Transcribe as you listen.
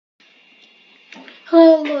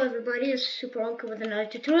Hello everybody, it's Super Uncle with another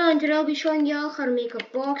tutorial, and today I'll be showing y'all how to make a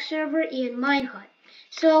box server in Minehut.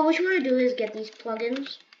 So what you want to do is get these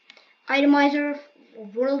plugins: Itemizer,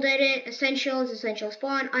 World Edit, Essentials, Essential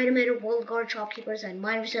Spawn, Item Edit, World Guard, Shopkeepers, and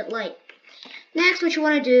Mine Reset Lite. Next, what you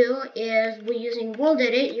want to do is, we're using World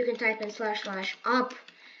Edit, you can type in / up,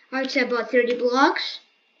 I would say about 30 blocks,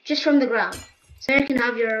 just from the ground. So you can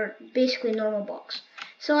have your basically normal box.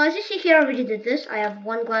 So as you see here, I already did this. I have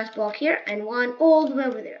one glass block here and one all the way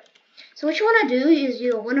over there. So what you want to do is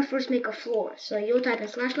you want to first make a floor. So you'll type in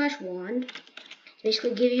 / wand,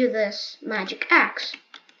 basically give you this magic axe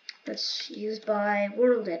that's used by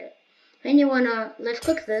World Edit. Then you want to left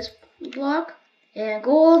click this block and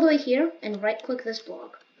go all the way here and right click this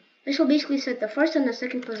block. This will basically set the first and the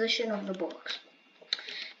second position of the box.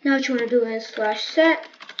 Now what you want to do is /set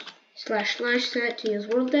 /set to use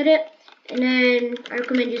World Edit. And then I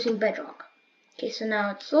recommend using Bedrock. Okay, so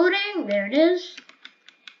now it's loading. There it is.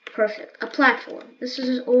 Perfect. A platform. This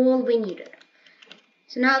is all we needed.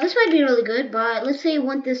 So now this might be really good, but let's say you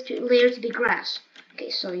want this layer to be grass. Okay,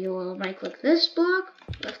 so you will right click this block,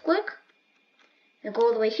 left click, and go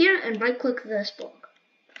all the way here and right click this block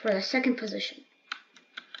for the second position.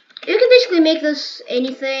 You can basically make this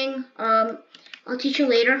anything. I'll teach you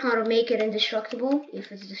later how to make it indestructible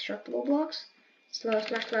if it's destructible blocks.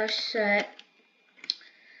 /set.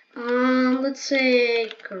 Let's say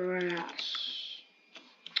grass.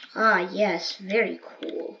 Ah, yes, very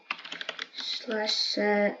cool.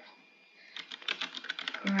 /set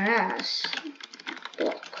grass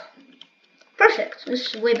block. Perfect.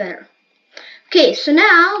 This is way better. Okay, so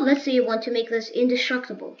now let's say you want to make this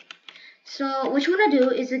indestructible. So what you want to do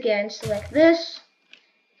is again select this,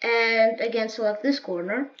 and again select this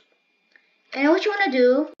corner. And what you want to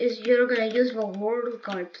do is you're going to use the World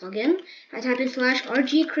Guard plugin. I type in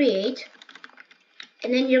 /rg create,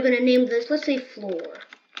 and then you're going to name this, let's say, floor.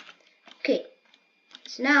 Okay,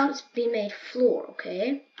 so now it's been made floor,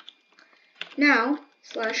 okay? Now,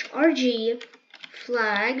 /rg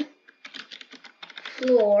flag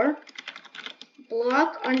floor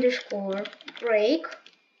block _ break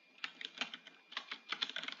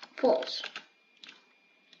false.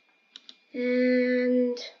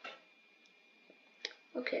 And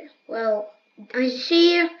okay, well, as you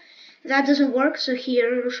see, that doesn't work, so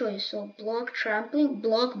here it'll show you. So block trampling,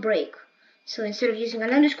 block break. So instead of using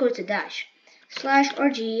an underscore, it's a dash.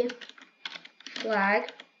 /rg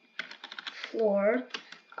flag floor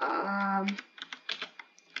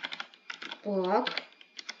block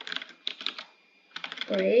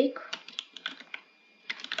break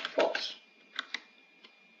false.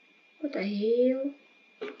 What the hell?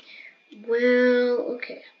 Well,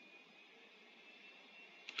 okay.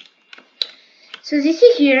 So as you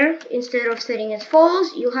see here, instead of setting it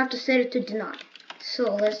false, you'll have to set it to deny.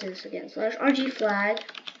 So let's do this again. /rg flag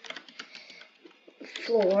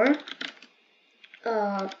floor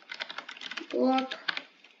block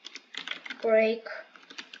break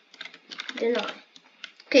deny.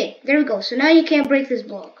 Okay, there we go. So now you can't break this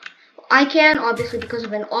block. I can, obviously, because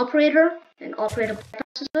of an operator. An operator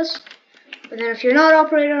bypasses this. But then if you're not an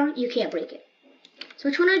operator, you can't break it. So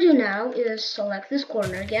what you want to do now is select this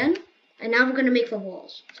corner again. And now we're going to make the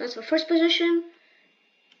walls. So that's the first position.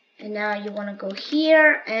 And now you want to go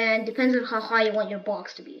here, and depends on how high you want your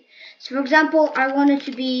box to be. So for example, I want it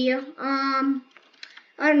to be, I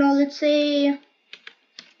don't know, let's say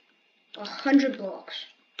 100 blocks.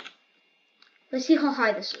 Let's see how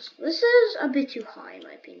high this is. This is a bit too high in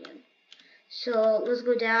my opinion. So let's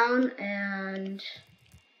go down and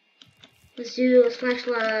let's do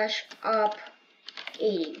 / up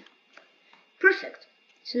 80. Perfect.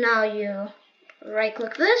 So now you right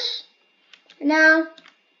click this, and now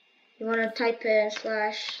you want to type in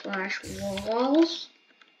 / walls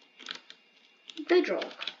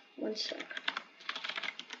bedrock. One sec.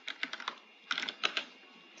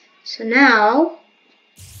 So now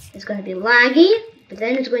it's going to be laggy, but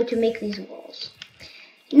then it's going to make these walls.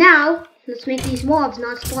 Now let's make these mobs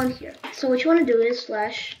not spawn here. So what you want to do is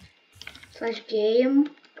 /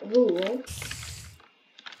 game rule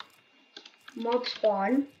mob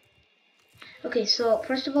spawn. Okay, so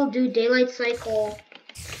first of all, do daylight cycle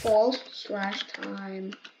false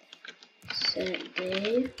 /time set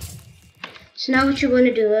day. So now what you're going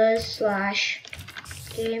to do is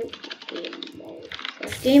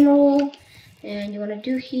game rule, and you want to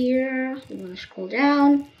do here, you want to scroll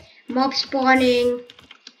down, mob spawning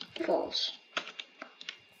false.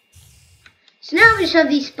 So now we just have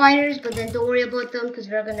these spiders, but then don't worry about them because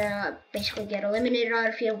we're gonna basically get eliminated out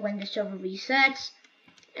of here when the server resets.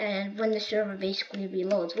 and when the server basically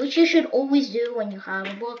reloads, which you should always do when you have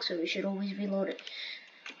a box, so you should always reload it.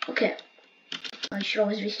 Okay, I should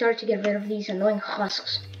always restart to get rid of these annoying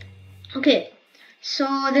husks. Okay, so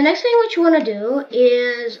the next thing what you want to do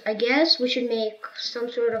is, I guess we should make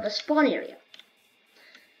some sort of a spawn area.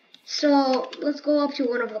 So let's go up to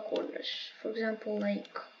one of the corners. For example, like,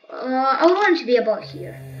 I would want it to be about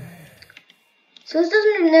here. So this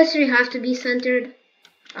doesn't necessarily have to be centered.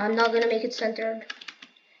 I'm not going to make it centered.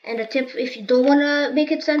 And a tip, if you don't want to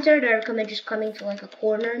make it centered, I recommend just coming to like a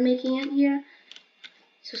corner and making it here.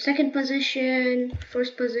 So second position,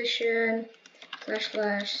 first position, /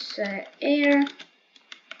 set air.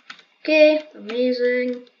 Okay,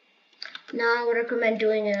 amazing. Now what I recommend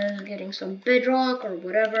doing is getting some bedrock or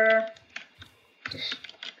whatever. Just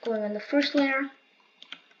going on the first layer.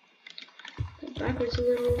 Backwards a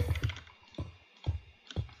little.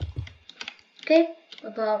 Okay,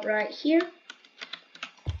 about right here.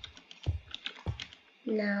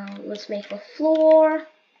 Now let's make a floor.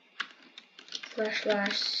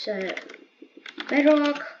 / set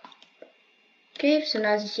bedrock. Okay, so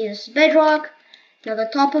now as you see, this is bedrock. Now the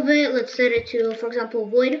top of it, let's set it to, for example,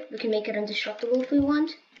 wood. We can make it indestructible if we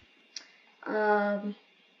want. So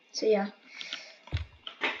yeah.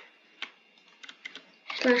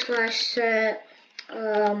 / set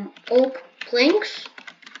oak planks.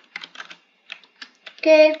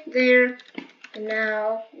 Okay, there. And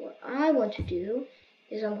now what I want to do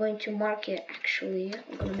is I'm going to mark it. Actually,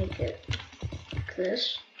 I'm gonna make it like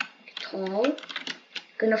this, tall.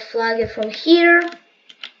 Gonna flag it from here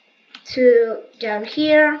to down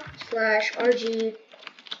here / rg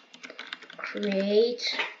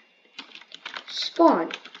create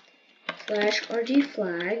spawn / rg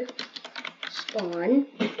flag spawn,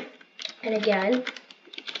 and again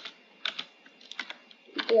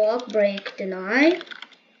block break deny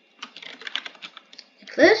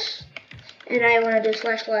like this, and I want to do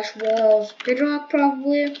 / walls bedrock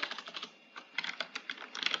probably.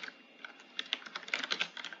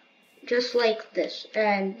 Just like this,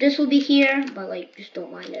 and this will be here, but like just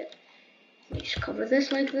don't mind it. Let me just cover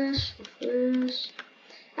this like this, with this.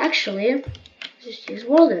 Actually, let's just use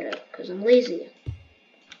world edit because I'm lazy.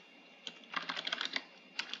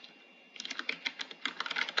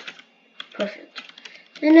 Perfect.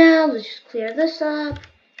 And now let's just clear this up.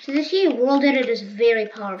 So you see, world edit is very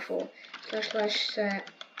powerful. / set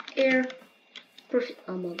air. Perfect.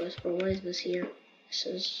 Oh my gosh, bro, what is this here? This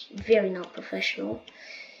is very not professional.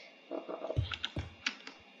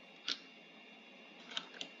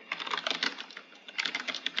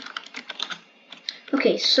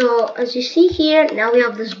 Okay, so as you see here, now we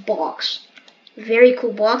have this box. Very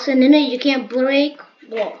cool box, and in it you can't break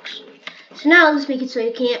blocks. So now let's make it so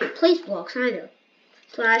you can't place blocks either.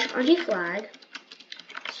 / rg flag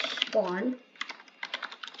spawn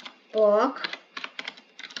block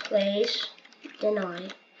place deny.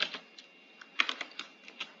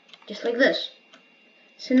 Just like this.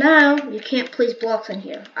 So now you can't place blocks in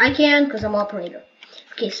here. I can because I'm operator.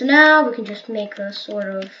 Okay, so now we can just make this sort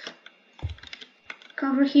of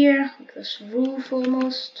cover here, like this roof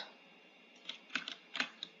almost.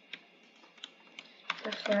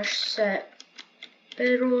 / set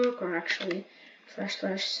bedrock, or actually /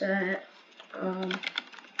 set I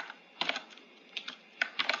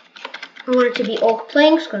want it to be oak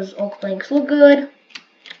planks because oak planks look good.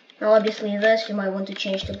 Now obviously this you might want to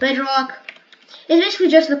change to bedrock. It's basically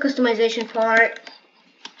just the customization part.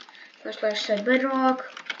 / set bedrock.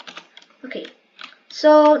 Okay,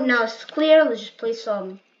 so now it's clear. Let's just place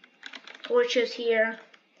some torches here.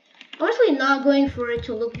 Honestly, not going for it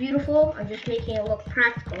to look beautiful. I'm just making it look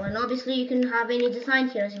practical, and obviously you can have any design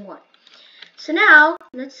here as you want. So now,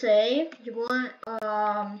 let's say you want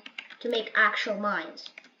to make actual mines.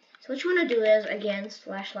 So what you want to do is, again,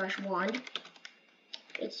 / wand.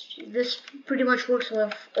 This pretty much works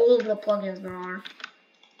with all of the plugins there are.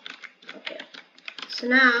 Okay. So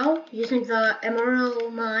now, using the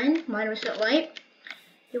emerald mine reset light,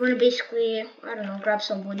 you want to basically, I don't know, grab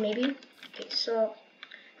some wood maybe. Okay, so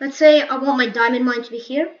let's say I want my diamond mine to be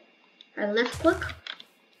here. I left click.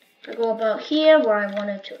 I go about here where I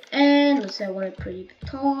want it to end. Let's say I want it pretty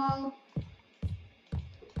tall.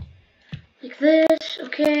 Like this,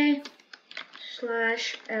 okay. /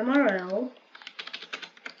 MRL.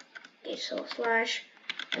 Okay, so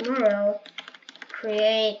 / MRL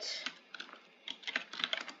create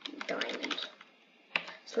diamond.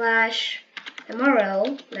 /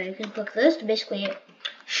 MRL, now you can click this to basically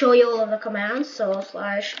show you all of the commands. So /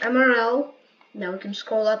 MRL, now we can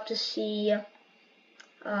scroll up to see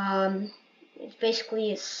it's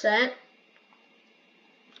basically set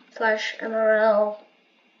 / MRL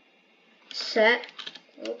set,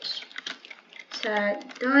 oops,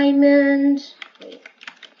 set diamond, wait,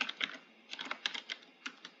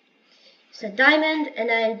 set diamond, and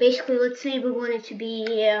then basically let's say we want it to be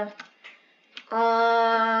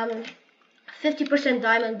 50%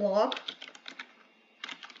 diamond block.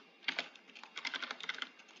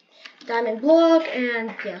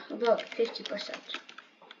 And yeah, about 50%.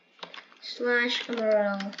 Slash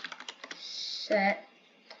MRL set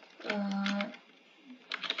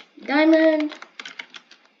diamond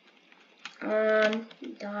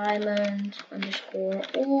diamond underscore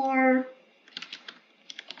or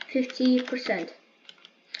 50%.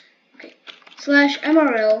 Okay. Slash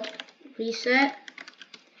MRL reset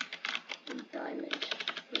diamond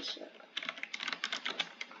reset.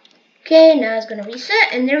 Okay, now it's gonna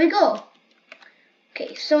reset, and there we go.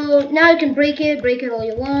 Okay, so now you can break it all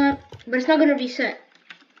you want, but it's not gonna reset.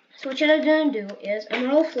 So what you're gonna do is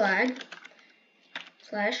MRL flag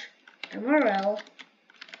slash MRL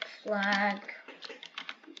flag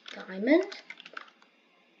diamond.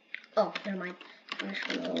 Oh, never mind. Slash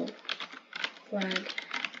MRL flag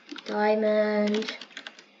diamond.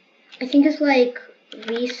 I think it's like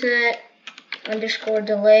reset underscore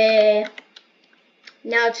delay.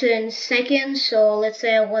 Now it's in seconds, so let's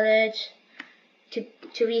say I wanted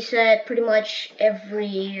to reset pretty much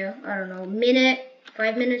every, I don't know, minute,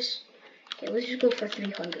 5 minutes. Okay, let's just go for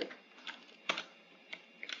 300.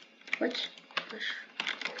 What?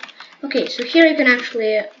 Okay, so here you can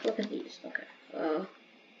actually look at these. Okay.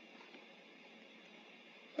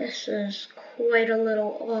 This is quite a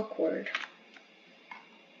little awkward.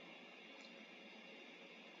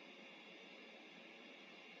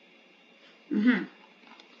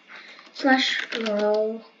 Slash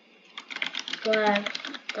MRL flag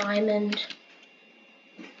diamond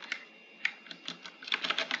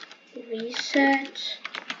reset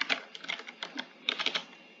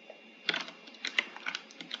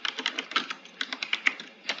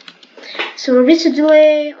so reset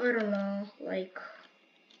delay, I don't know, like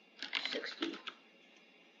 60.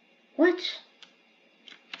 What?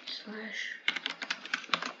 Slash.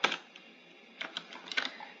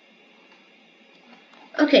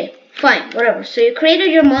 Okay, fine, whatever. So you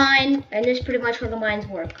created your mine, and this is pretty much how the mines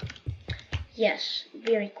work. Yes,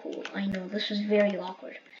 very cool. I know, this is very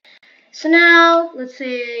awkward. So now, let's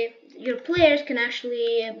say your players can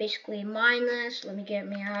actually basically mine this. Let me get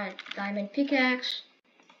me a diamond pickaxe.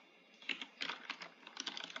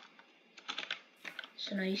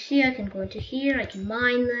 So now you see I can go into here, I can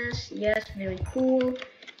mine this. Yes, very cool.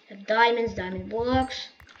 Have diamonds, diamond blocks.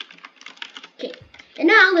 Okay, and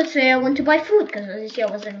now let's say I want to buy food, because as you see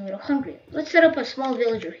I was a little hungry. Let's set up a small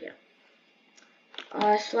villager here.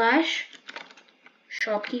 Slash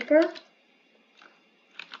shopkeeper.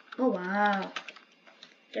 Oh wow.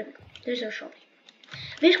 There we go. There's our shopkeeper.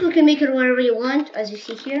 Basically you can make it whatever you want, as you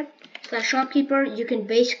see here. Slash shopkeeper, you can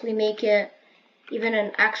basically make it even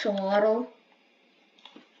an axolotl.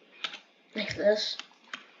 Like this.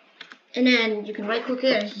 And then you can right click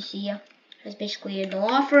it, as you see. It's basically no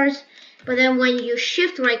offers. But then when you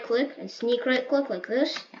shift right click and sneak right click like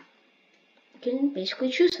this, you can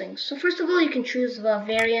basically choose things. So first of all, you can choose the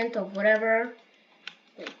variant of whatever.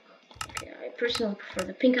 Okay, I personally prefer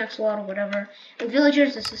the pink axolotl or whatever. And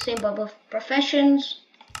villagers, it's the same but both professions.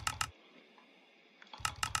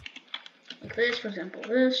 Like this, for example,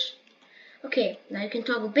 this. Okay, now you can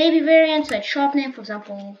toggle baby variants like shop name, for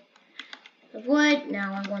example, the wood.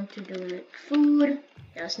 Now I want to do it food.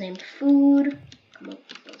 That's named food. Come on,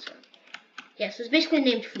 what's that? Yeah, so it's basically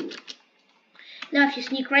named food. Now if you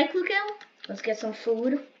sneak right click out, let's get some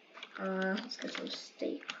food. Let's get some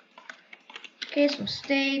steak. Okay, some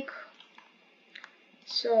steak.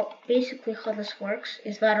 So basically how this works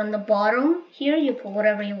is that on the bottom here you put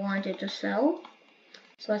whatever you wanted to sell.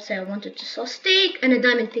 So let's say I wanted to sell steak and a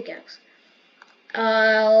diamond pickaxe.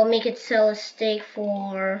 I'll make it sell a steak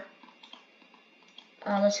for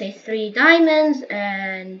let's say 3 diamonds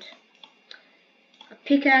and a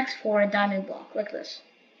pickaxe for a diamond block, like this.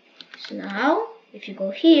 So now, if you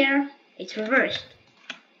go here, it's reversed.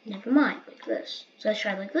 Never mind, like this. So let's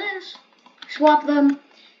try like this. Swap them.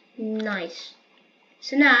 Nice.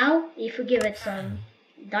 So now, if we give it some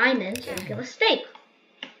diamonds, it'll give us steak.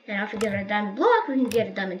 And if we give it a diamond block, we can get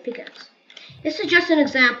a diamond pickaxe. This is just an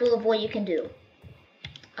example of what you can do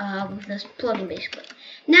with this plugin, basically.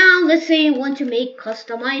 Now, let's say you want to make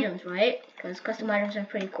custom items, right? Because custom items are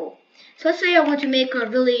pretty cool. So let's say I want to make a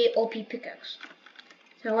really OP pickaxe.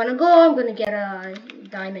 So I want to go, I'm going to get a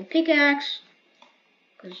diamond pickaxe.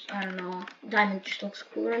 Because, I don't know, diamond just looks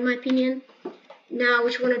cooler in my opinion. Now,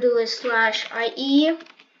 what you want to do is slash IE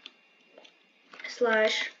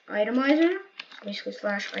slash itemizer. So basically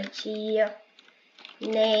slash IT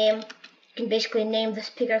name. You can basically name this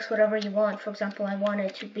pickaxe whatever you want. For example, I want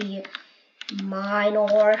it to be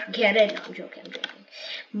minor, get it? No, I'm joking,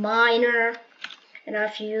 minor, and I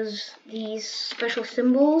have to use these special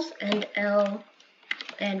symbols and L,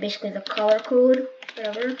 and basically the color code,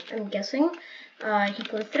 whatever, I'm guessing. I can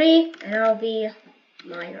put 3, and that'll be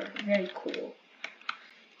minor. Very cool.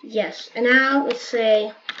 Yes, and now let's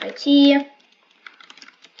say IT,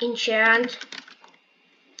 enchant,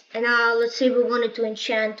 and now let's say we wanted to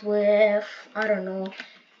enchant with, I don't know,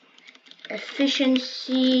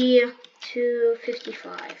 efficiency to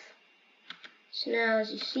 55. So now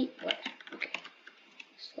as you see, what? Okay.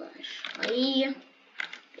 / IE,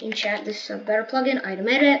 enchant, this is a better plugin, item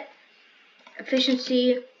edit,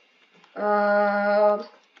 efficiency, I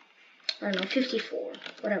don't know, 54,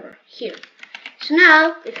 whatever, here. So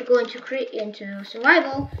now, if you go into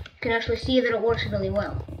survival, you can actually see that it works really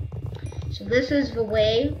well. So this is the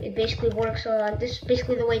way it basically works on, this is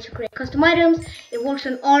basically the way to create custom items. It works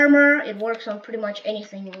on armor, it works on pretty much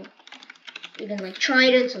anything, even like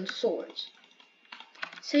tridents and swords.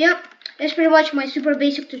 So yep, that's pretty much my super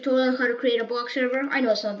basic tutorial on how to create a block server. I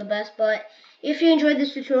know it's not the best, but if you enjoyed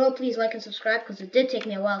this tutorial, please like and subscribe, because it did take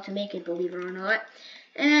me a while to make it, believe it or not.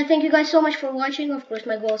 And thank you guys so much for watching. Of course,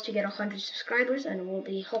 my goal is to get 100 subscribers, and it will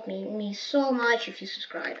be helping me so much if you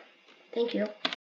subscribe. Thank you.